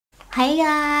Hi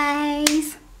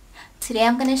guys! Today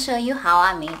I'm going to show you how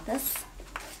I made this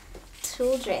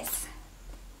tulle dress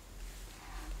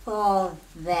for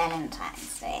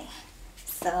Valentine's Day.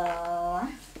 So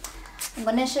I'm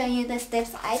going to show you the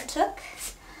steps I took,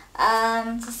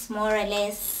 just more or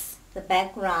less the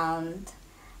background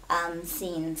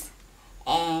scenes,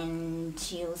 and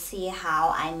you'll see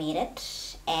how I made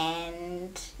it.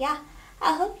 And yeah,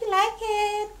 I hope you like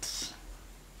it.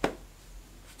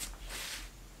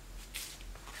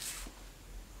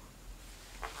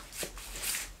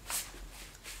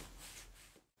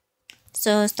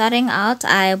 So starting out,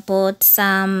 I bought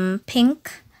some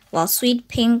pink, sweet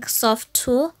pink soft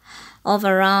tulle of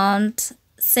around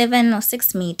 7 or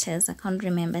 6 meters. I can't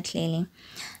remember clearly.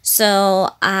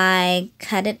 So I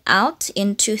cut it out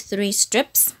into 3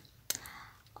 strips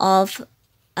of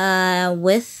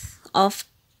width of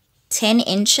 10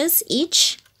 inches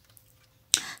each.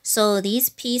 So these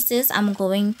pieces I'm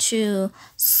going to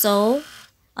sew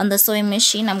on the sewing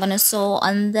machine. I'm going to sew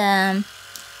on the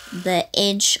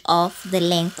edge of the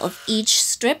length of each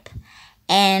strip,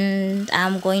 and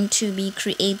I'm going to be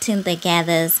creating the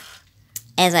gathers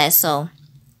as I sew.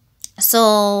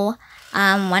 So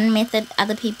one method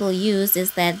other people use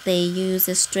is that they use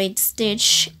a straight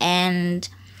stitch and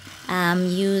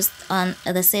use on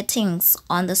the settings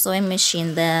on the sewing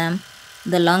machine the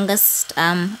longest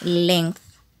length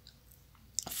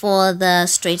for the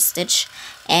straight stitch,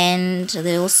 and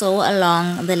they will sew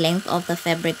along the length of the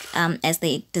fabric as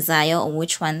they desire, or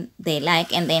which one they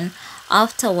like, and then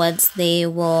afterwards they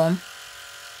will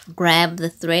grab the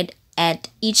thread at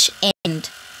each end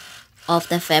of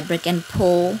the fabric and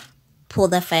pull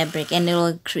the fabric, and it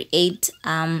will create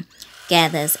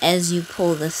gathers as you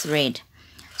pull the thread.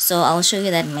 So I'll show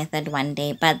you that method one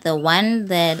day, but the one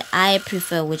that I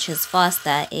prefer, which is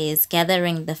faster, is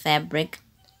gathering the fabric.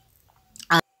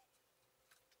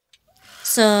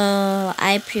 So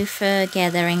I prefer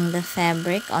gathering the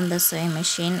fabric on the sewing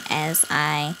machine as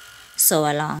I sew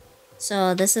along.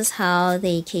 So this is how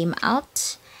they came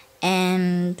out,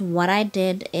 and what I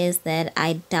did is that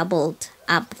I doubled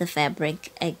up the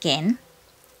fabric again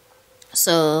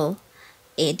so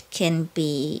it can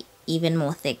be even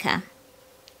more thicker.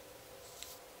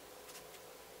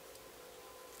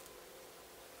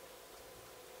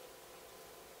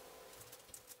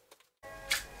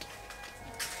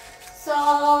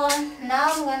 So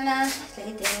now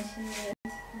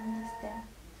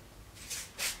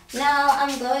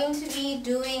I'm going to be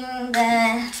doing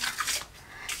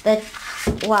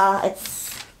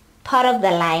it's part of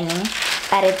the lining,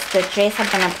 but it's the dress I'm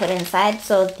gonna put inside.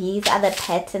 So these are the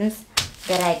patterns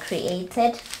that I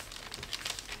created.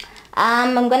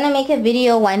 I'm gonna make a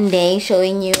video one day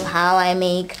showing you how I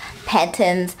make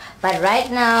patterns, but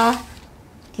right now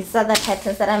these are the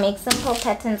patterns that I make. Simple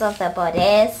patterns of the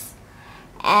bodice.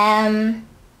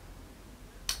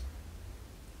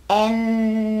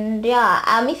 And yeah,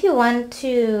 if you want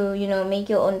to make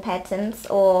your own patterns,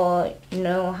 or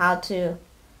know how to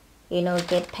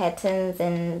get patterns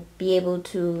and be able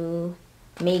to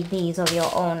make these of your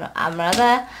own, I'm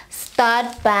rather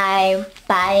start by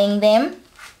buying them.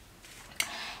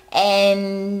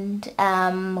 And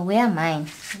where are mine?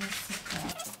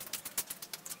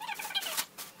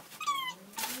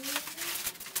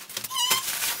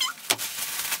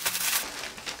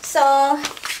 So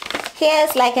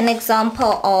here's like an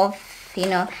example of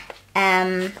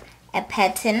a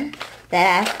pattern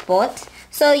that I've bought.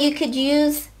 So you could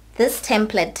use this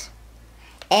template,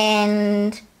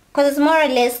 and because it's more or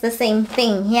less the same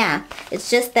thing here, it's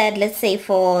just that, let's say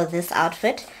for this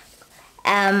outfit,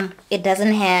 it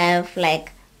doesn't have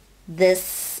like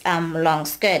this long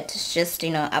skirt. It's just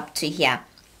up to here,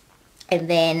 and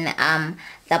then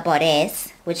the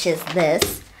bodice, which is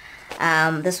this.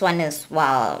 This one is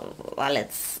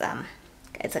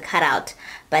it's a cutout,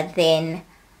 but then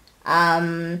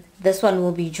this one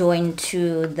will be joined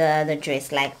to the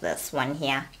dress like this one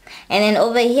here, and then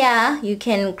over here you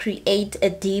can create a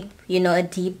deep a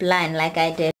deep line, like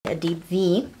I did, a deep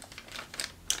V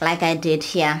like I did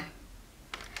here,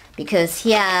 because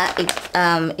here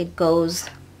it goes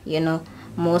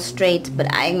more straight,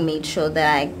 but I made sure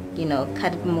that I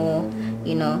cut it more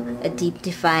a deep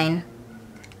define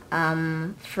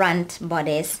front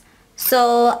bodice.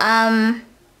 So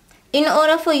in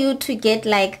order for you to get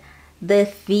like the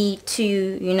V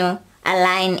to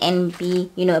align and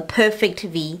be a perfect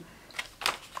V,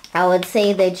 I would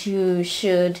say that you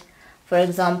should, for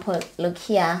example, look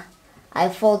here, I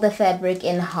fold the fabric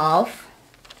in half.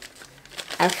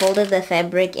 I folded the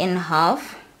fabric in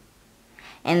half,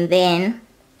 and then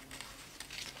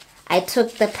I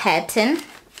took the pattern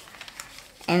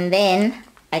and then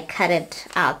I cut it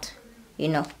out you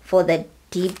know, for the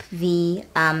deep V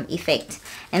effect.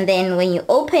 And then when you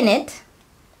open it,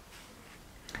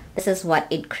 this is what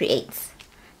it creates.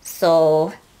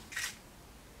 So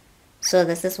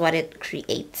this is what it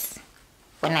creates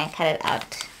when I cut it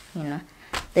out. You know,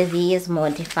 the V is more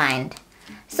defined.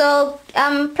 So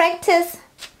practice,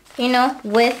 you know,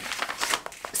 with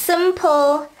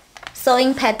simple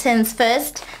sewing patterns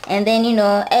first, and then, you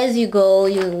know, as you go,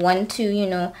 you want to, you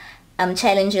know,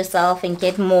 challenge yourself and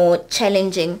get more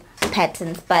challenging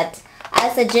patterns. But I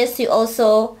suggest you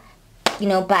also, you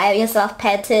know, buy yourself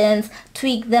patterns,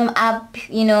 tweak them up,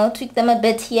 you know, tweak them a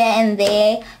bit here and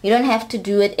there. You don't have to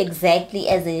do it exactly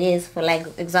as it is. For like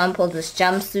example, this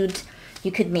jumpsuit,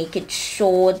 you could make it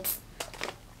short.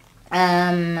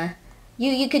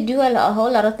 You could do a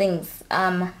whole lot of things,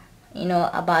 you know,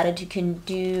 about it. You can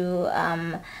do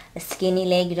a skinny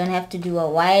leg. You don't have to do a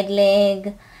wide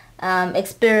leg.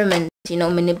 Experiment, you know,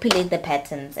 manipulate the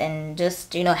patterns and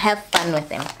just, you know, have fun with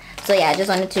them. So yeah, I just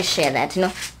wanted to share that, you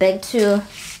know. Back to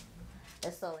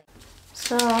the sewing.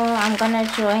 So I'm gonna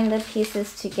join the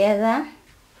pieces together.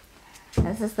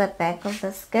 This is the back of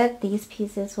the skirt. These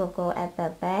pieces will go at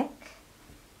the back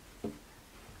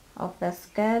of the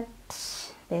skirt.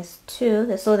 There's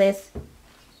two, so there's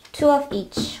two of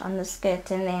each on the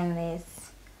skirt, and then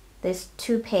there's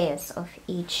two pairs of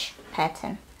each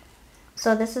pattern.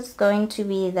 So this is going to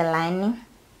be the lining,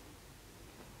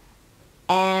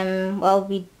 and I'll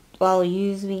be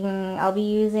using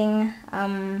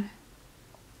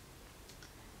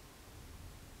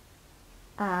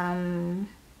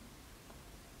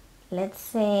let's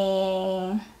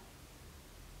say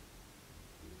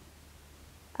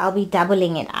I'll be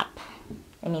doubling it up.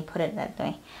 Let me put it that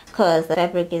way, because the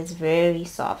fabric is very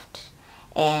soft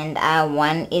and I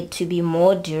want it to be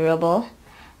more durable.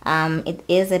 It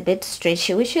is a bit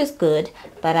stretchy, which is good,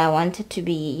 but I want it to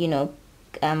be, you know,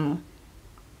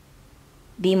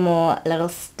 be more a little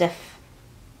stiff,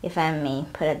 if I may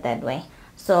put it that way.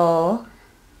 So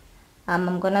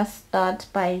I'm gonna start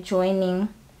by joining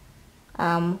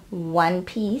one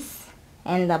piece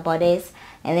and the bodice,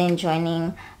 and then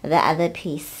joining the other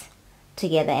piece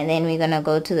together, and then we're gonna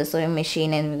go to the sewing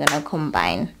machine and we're gonna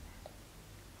combine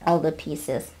all the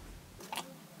pieces.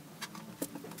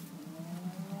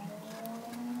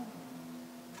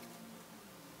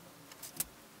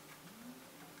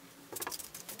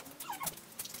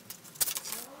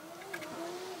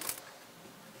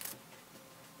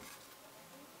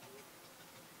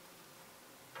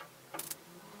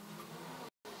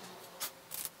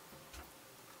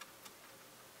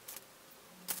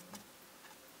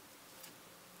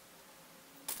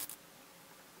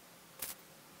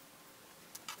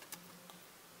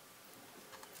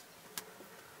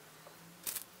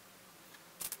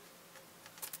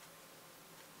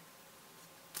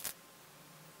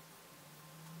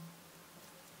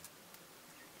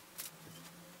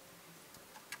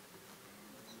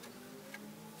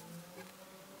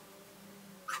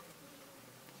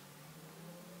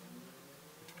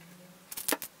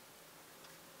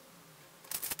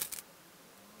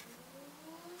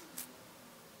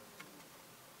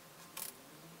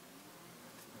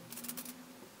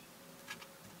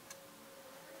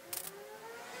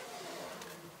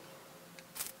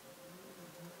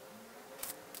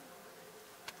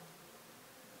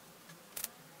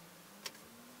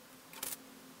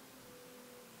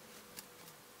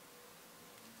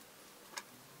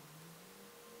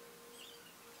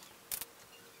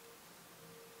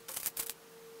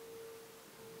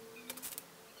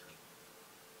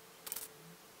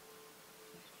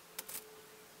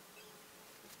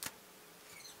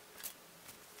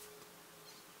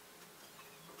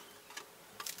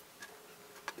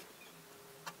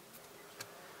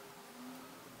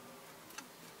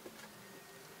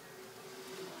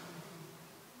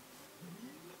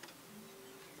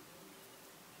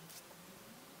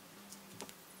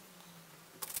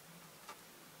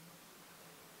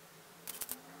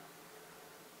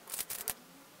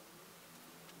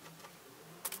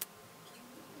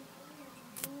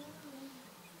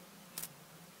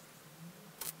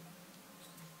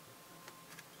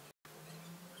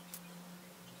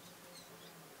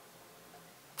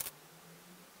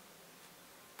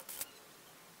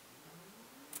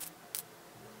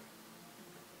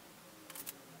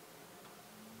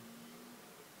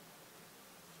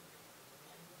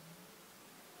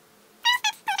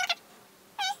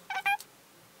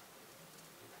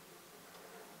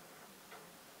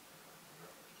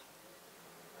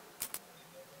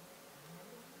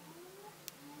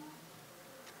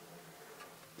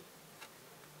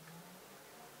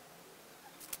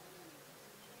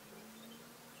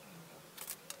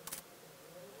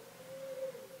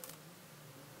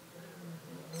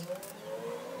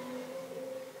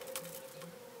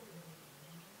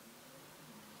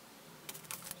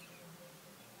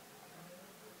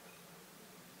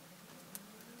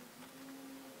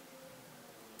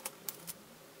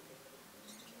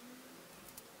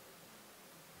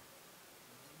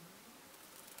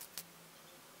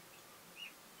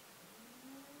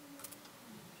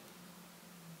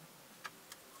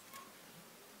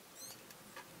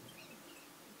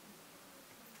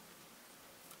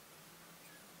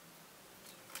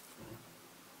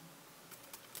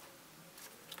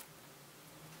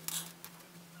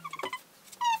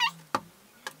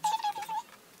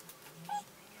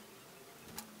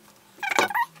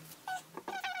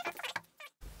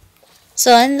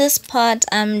 So in this part,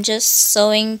 I'm just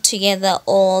sewing together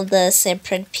all the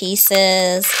separate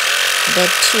pieces, the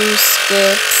two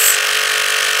skirts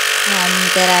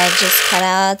that I just cut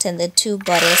out, and the two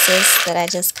bodices that I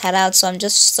just cut out. So I'm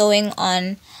just sewing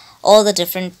on all the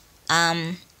different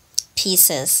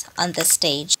pieces on the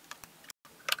stage.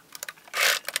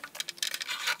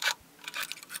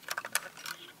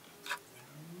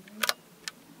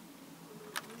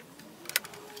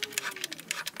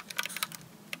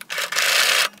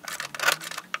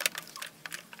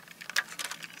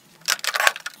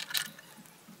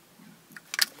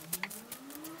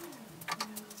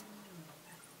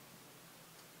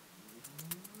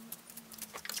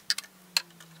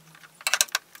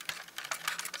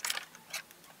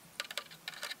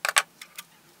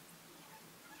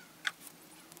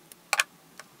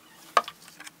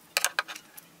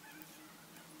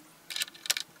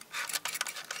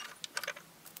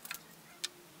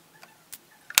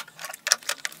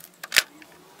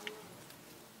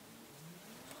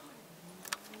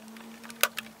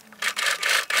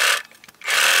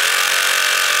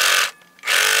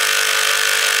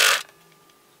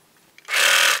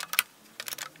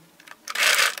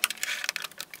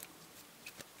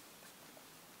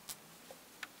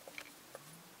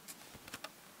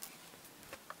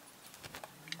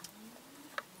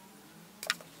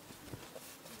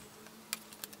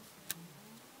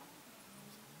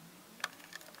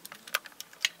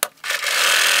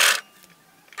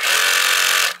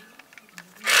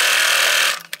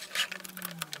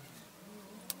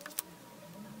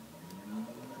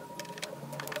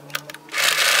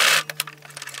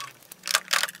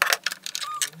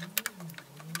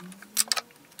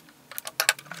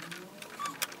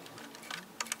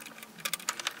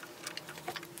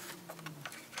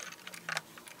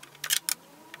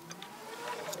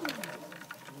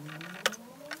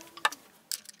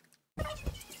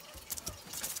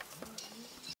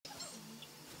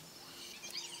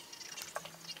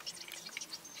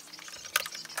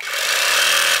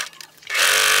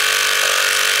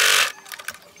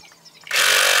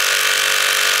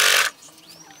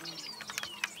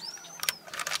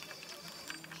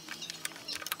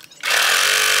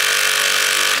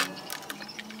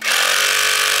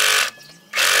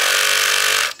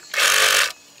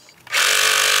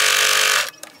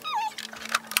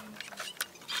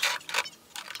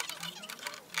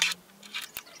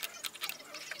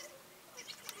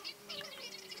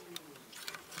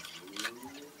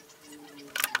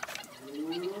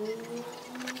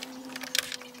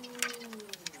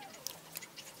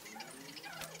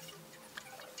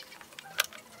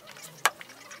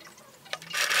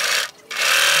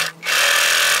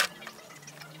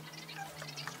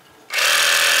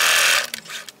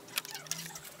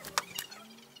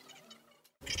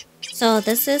 So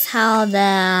this is how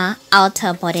the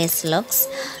outer bodice looks.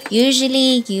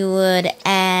 Usually you would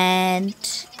add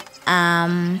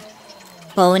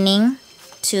boning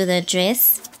to the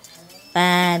dress,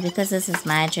 but because this is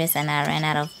my dress and I ran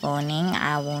out of boning,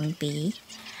 I won't be.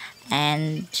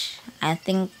 And I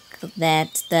think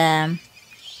that the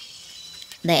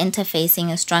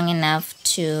interfacing is strong enough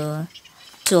to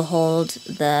hold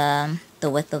the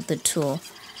width of the tulle,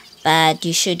 but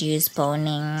you should use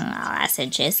boning. I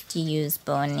suggest you use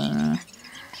boning.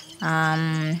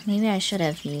 Maybe I should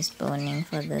have used boning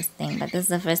for this thing, but this is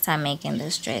the first time making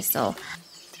this dress, so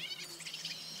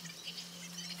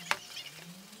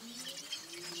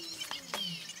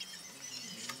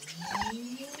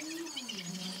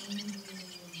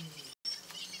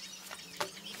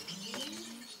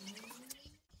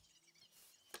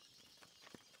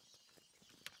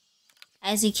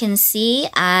as you can see,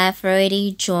 I've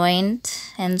already joined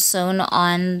and sewn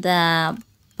on the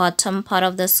bottom part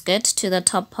of the skirt to the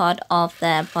top part of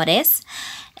the bodice,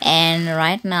 and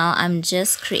right now I'm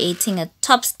just creating a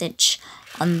top stitch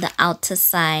on the outer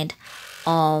side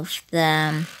of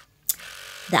the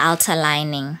outer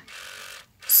lining,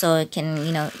 so it can,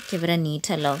 give it a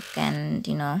neater look. And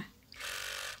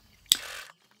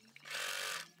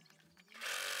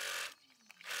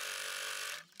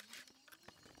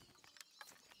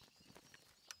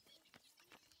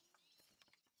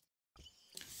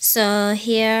so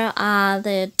here are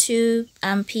the two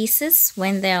pieces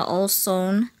when they're all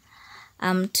sewn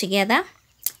together.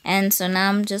 And so now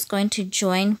I'm just going to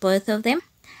join both of them.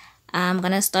 I'm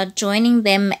going to start joining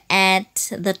them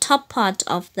at the top part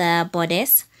of the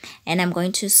bodice, and I'm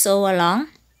going to sew along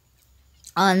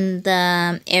on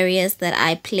the areas that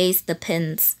I placed the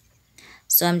pins.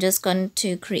 So I'm just going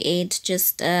to create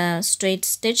just a straight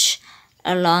stitch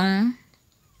along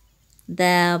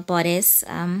the bodice.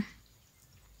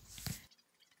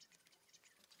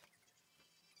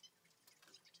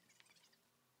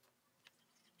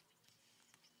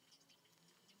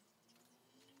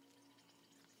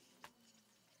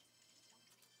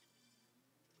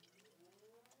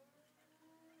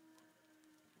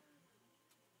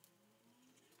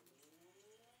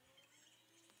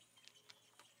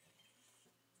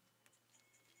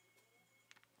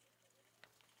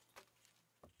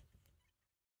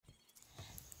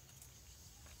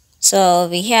 So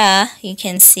over here you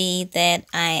can see that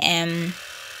I am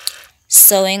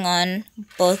sewing on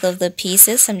both of the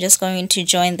pieces. I'm just going to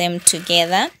join them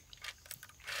together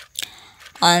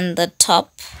on the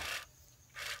top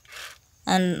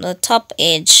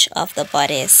edge of the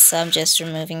bodice. So I'm just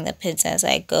removing the pins as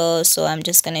I go, so I'm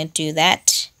just going to do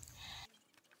that.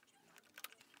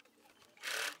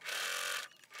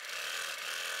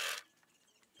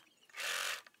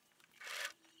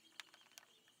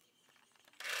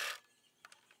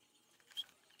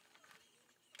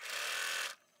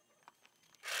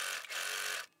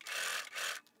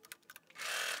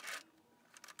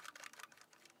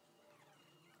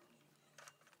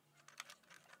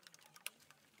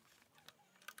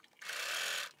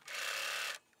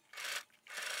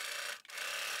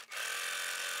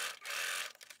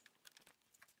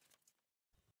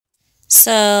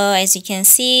 So as you can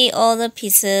see, all the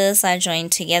pieces are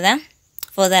joined together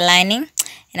for the lining,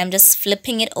 and I'm just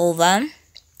flipping it over,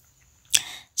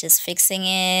 just fixing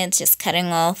it, just cutting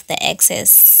off the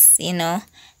excess,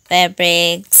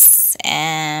 fabrics,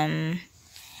 and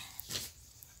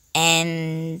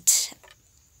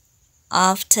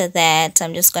after that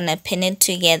I'm just gonna pin it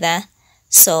together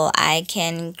so I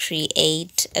can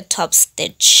create a top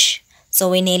stitch. So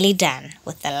we're nearly done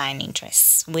with the lining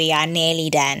dress. We are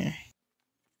nearly done.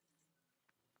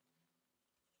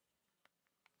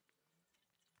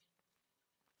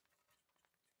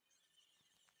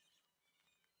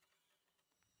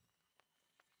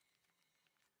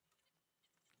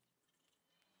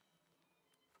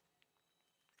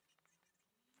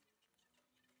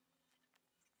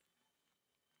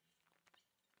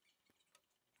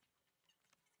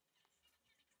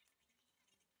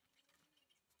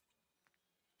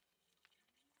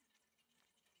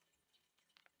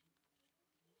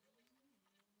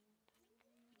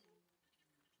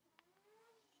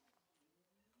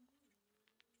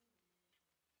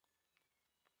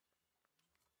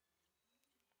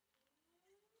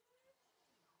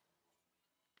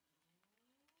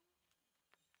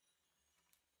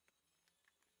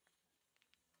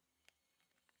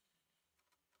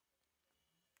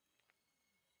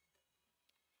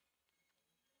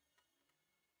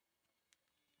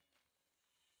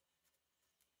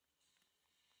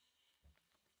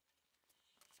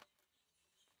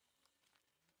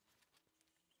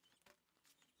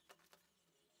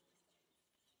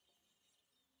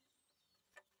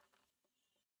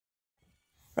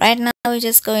 Right now we're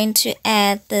just going to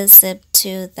add the zip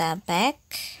to the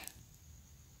back,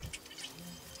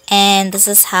 and this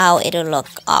is how it'll look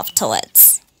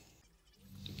afterwards.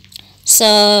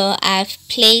 So I've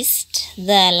placed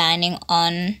the lining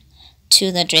on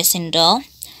to the dressing doll,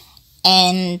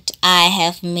 and I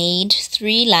have made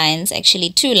 3 lines, actually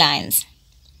 2 lines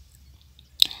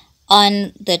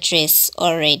on the dress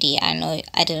already. I know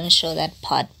I didn't show that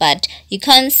part, but you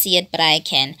can't see it, but I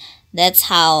can. That's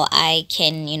how I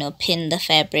can, pin the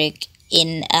fabric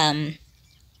in a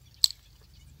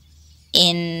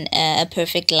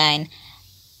perfect line.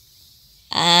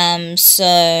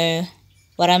 So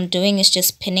what I'm doing is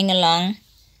just pinning along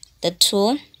the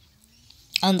tool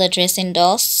on the dressing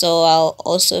doll. So I'll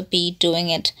also be doing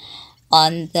it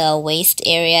on the waist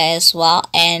area as well,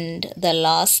 and the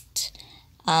last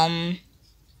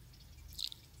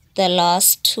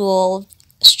tool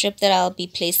strip that I'll be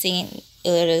placing,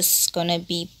 it is gonna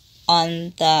be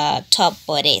on the top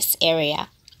bodice area.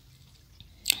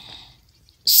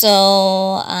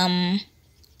 So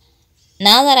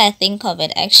now that I think of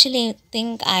it, I actually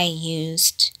think I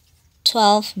used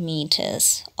 12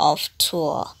 meters of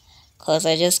tulle because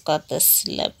I just got the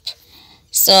slip.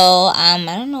 So I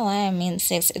don't know why I mean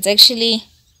 6. It's actually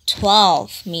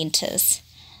 12 meters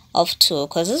of tulle,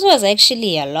 because this was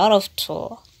actually a lot of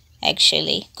tulle,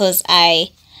 actually, because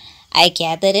I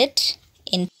gathered it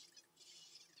in,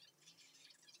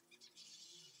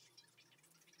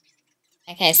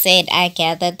 like I said, I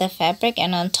gathered the fabric,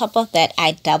 and on top of that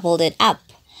I doubled it up,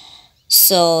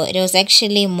 so it was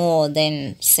actually more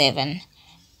than 7.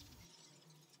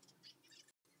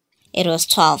 It was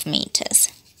 12 meters.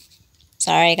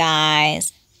 Sorry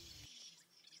guys.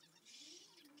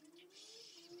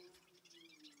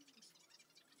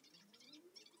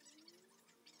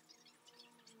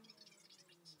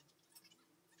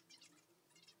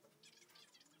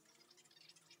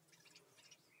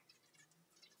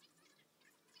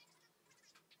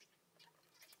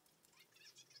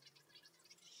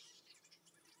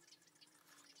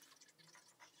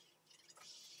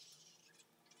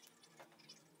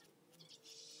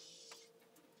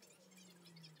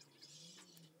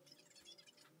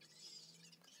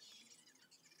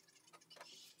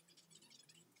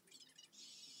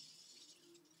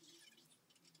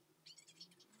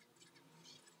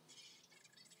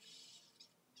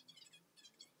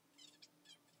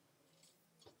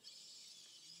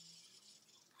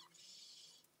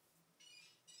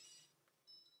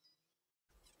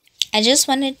 I just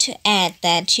wanted to add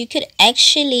that you could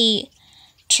actually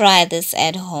try this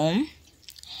at home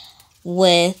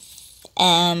with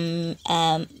you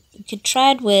could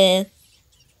try it with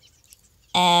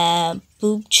a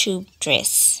boob tube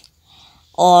dress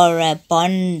or a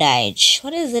bondage.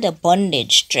 What is it? A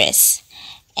bondage dress.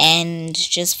 And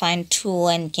just find tulle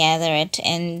and gather it,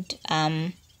 and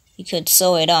you could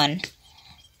sew it on.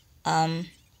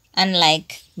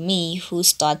 Unlike me, who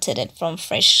started it from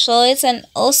fresh. So it's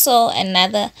also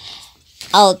another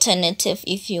alternative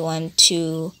if you want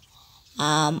to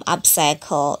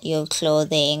upcycle your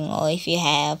clothing, or if you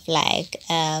have like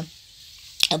a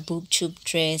boob tube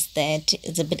dress that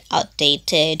is a bit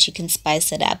outdated, you can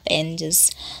spice it up and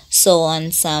just sew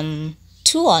on some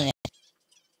tulle on it.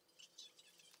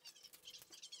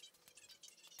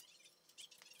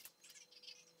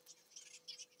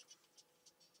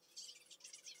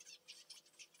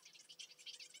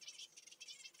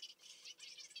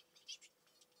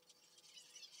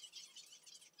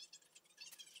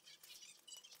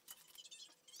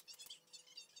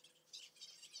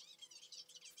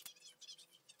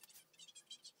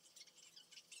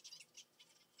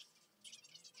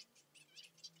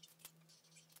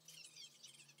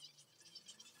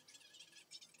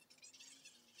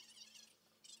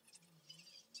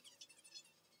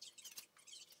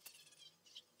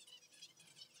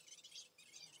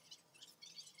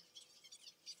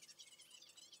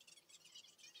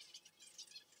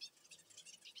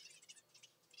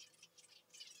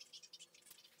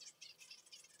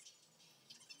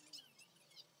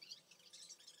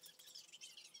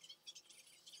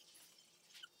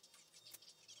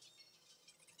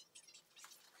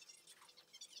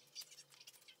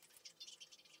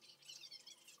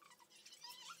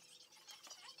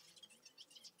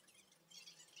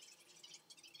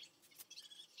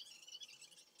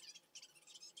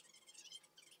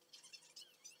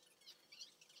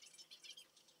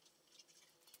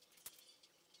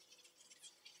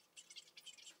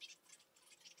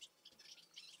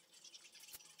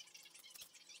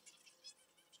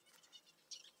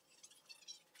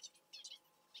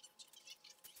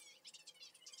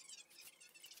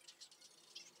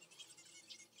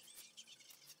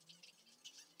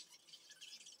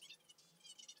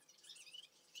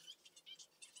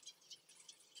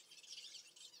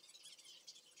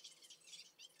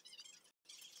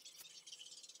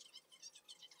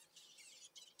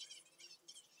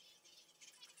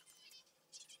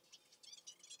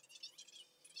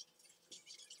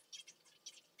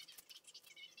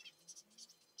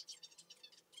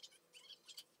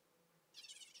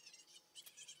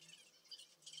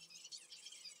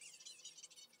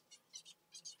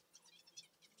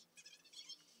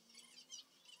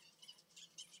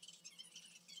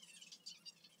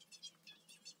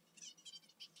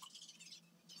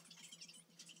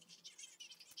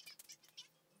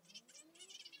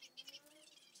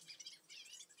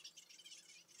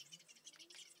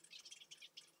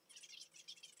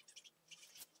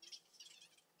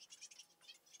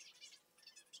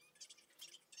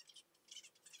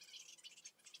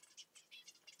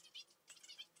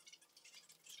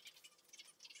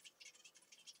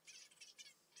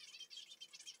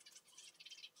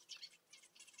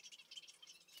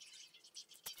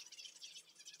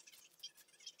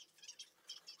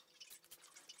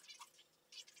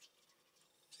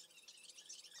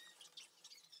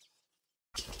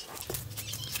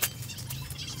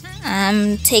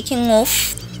 I'm taking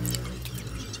off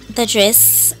the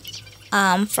dress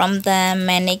from the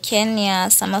mannequin. Yeah,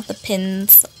 some of the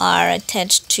pins are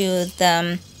attached to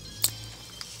the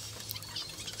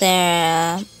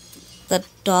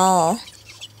doll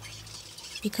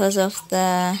because of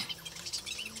the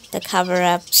cover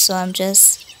up, so I'm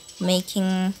just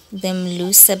making them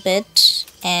loose a bit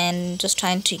and just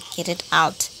trying to get it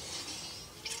out.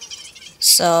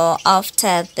 So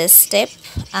after this step,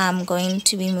 I'm going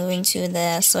to be moving to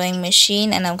the sewing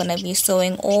machine, and I'm going to be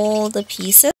sewing all the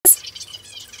pieces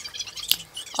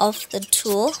of the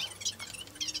tulle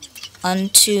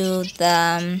onto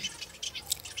the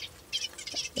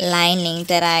lining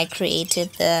that I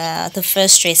created the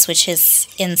first dress, which is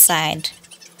inside.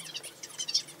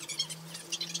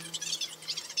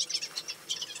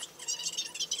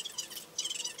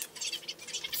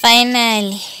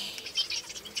 Finally,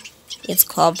 it's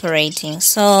cooperating.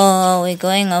 So we're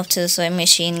going off to the sewing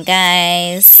machine,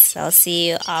 guys. I'll see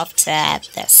you after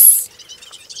this.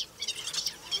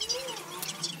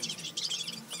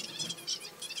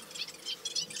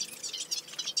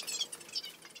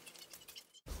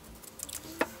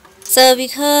 So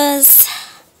because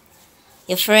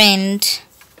your friend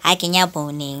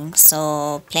boning,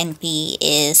 so plan B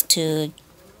is to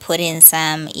put in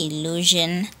some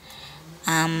illusion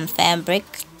fabric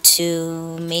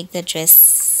to make the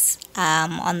dress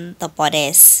on the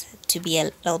bodice to be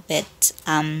a little bit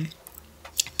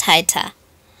tighter.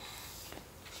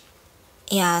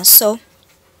 Yeah, so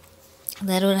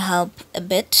that will help a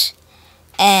bit.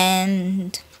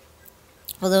 And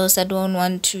for those that don't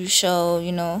want to show,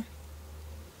 you know,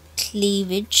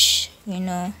 cleavage, you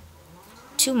know,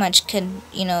 too much, could,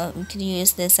 you know, you could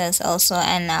use this as also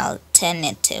an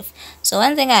alternative. So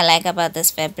one thing I like about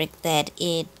this fabric, that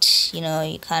it, you know,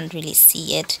 you can't really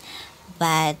see it,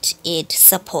 but it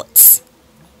supports.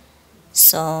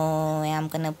 So yeah, I'm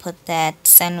gonna put that,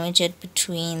 sandwich it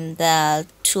between the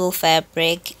tulle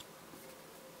fabric.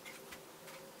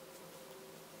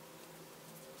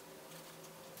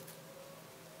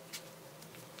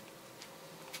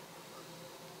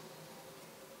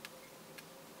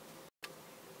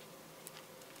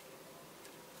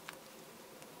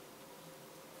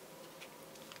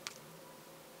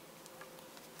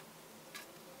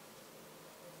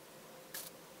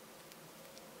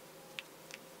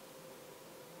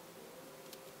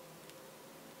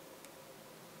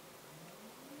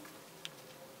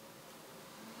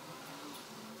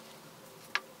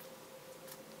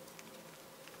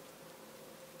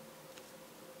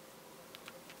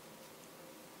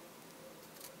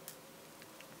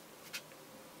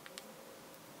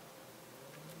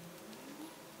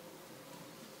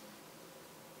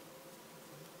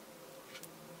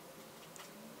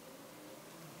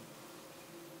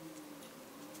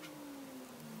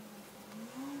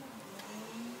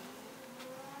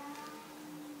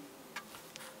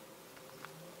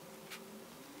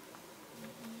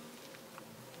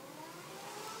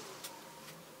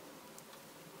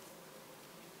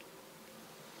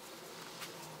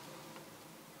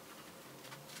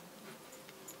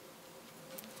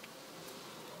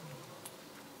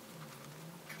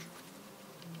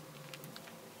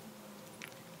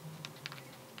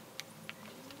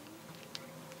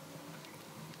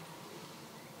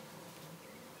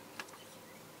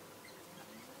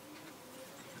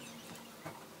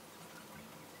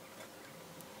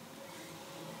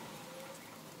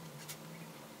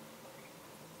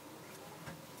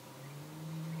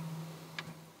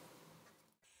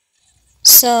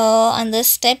 So on this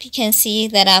step, you can see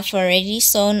that I've already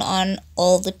sewn on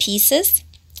all the pieces.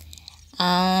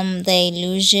 The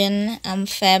illusion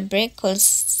fabric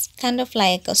was kind of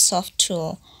like a soft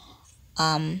tulle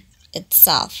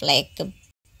itself, like a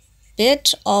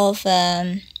bit of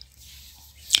a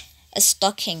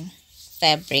stocking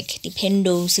fabric,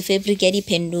 dependos, fabric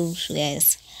dependos,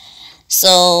 guys.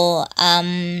 So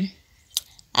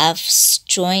I've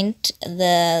joined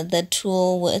the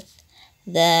tulle with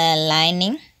the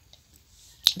lining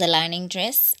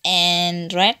dress,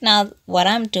 and right now what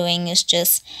I'm doing is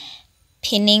just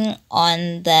pinning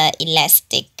on the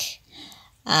elastic,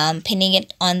 pinning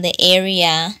it on the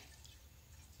area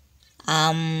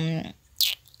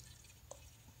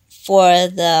for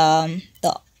the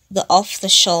off the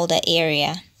shoulder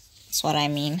area. That's what I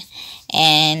mean.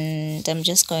 And I'm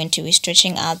just going to be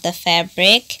stretching out the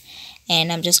fabric,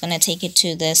 and I'm just going to take it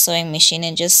to the sewing machine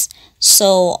and just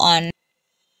sew on.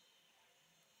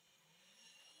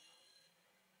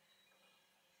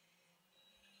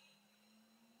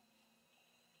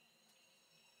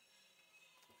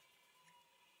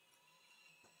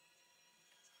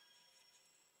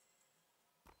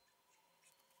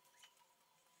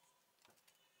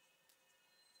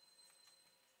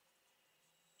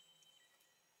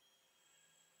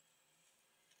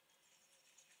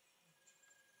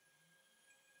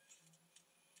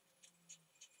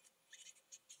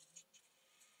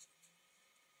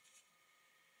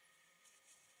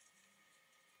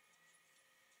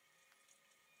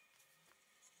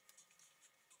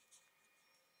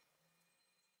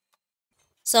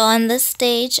 So on this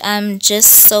stage, I'm just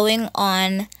sewing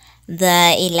on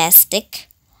the elastic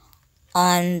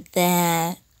on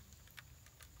the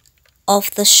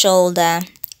off the shoulder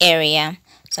area.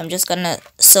 So I'm just gonna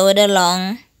sew it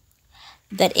along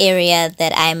that area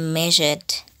that I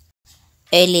measured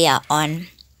earlier on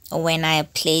when I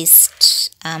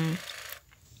placed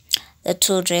the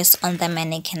tulle dress on the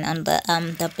mannequin on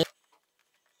the.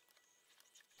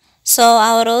 So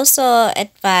I would also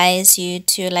advise you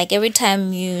to, like, every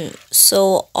time you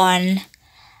sew on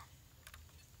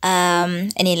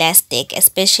an elastic,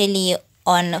 especially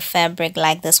on a fabric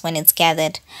like this when it's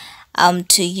gathered,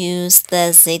 to use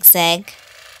the zigzag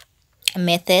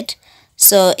method,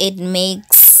 so it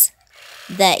makes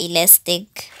the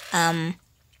elastic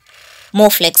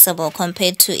more flexible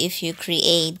compared to if you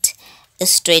create a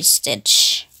straight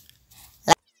stitch.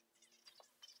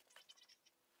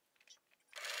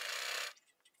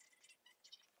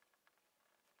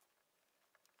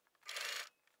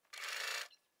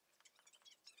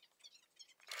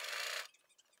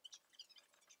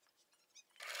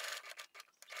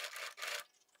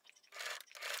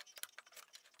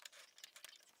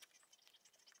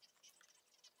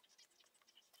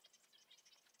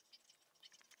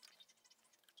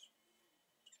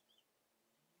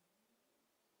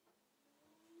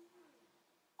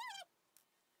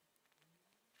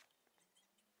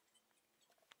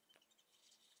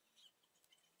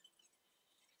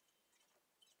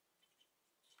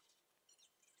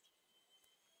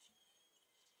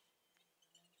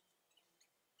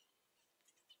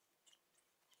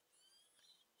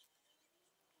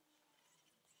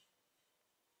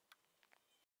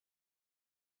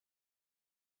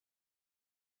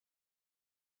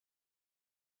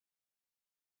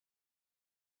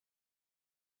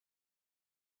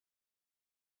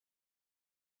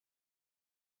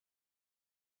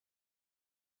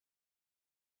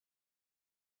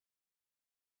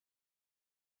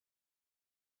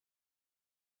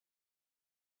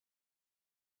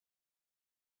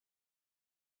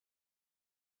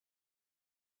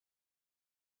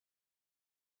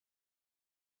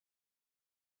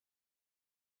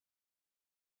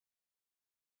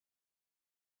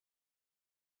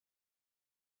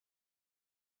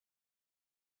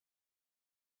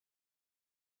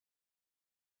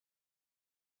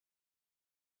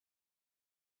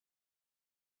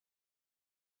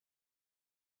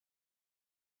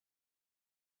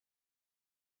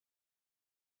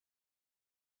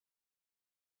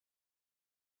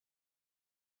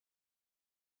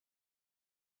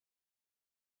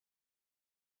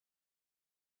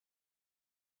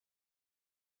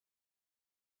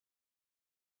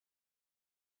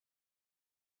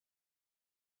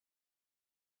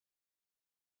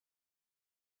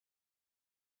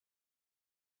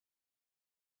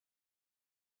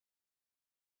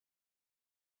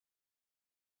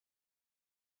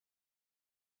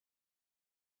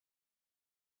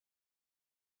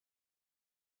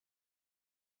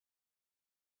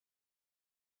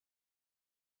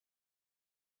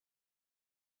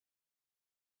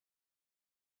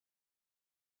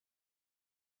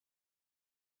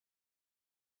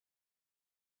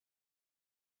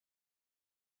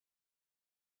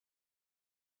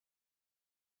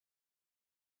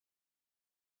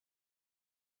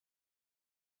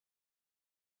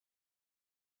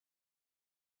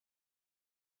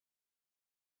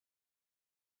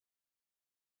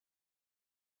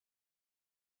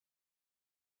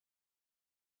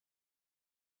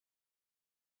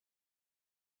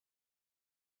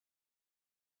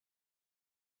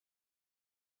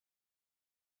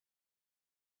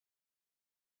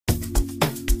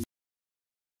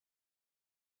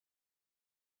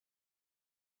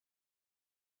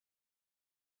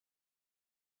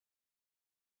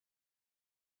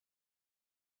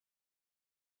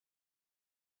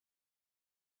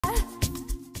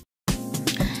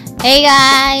 Hey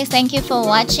guys, thank you for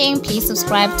watching. Please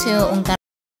subscribe to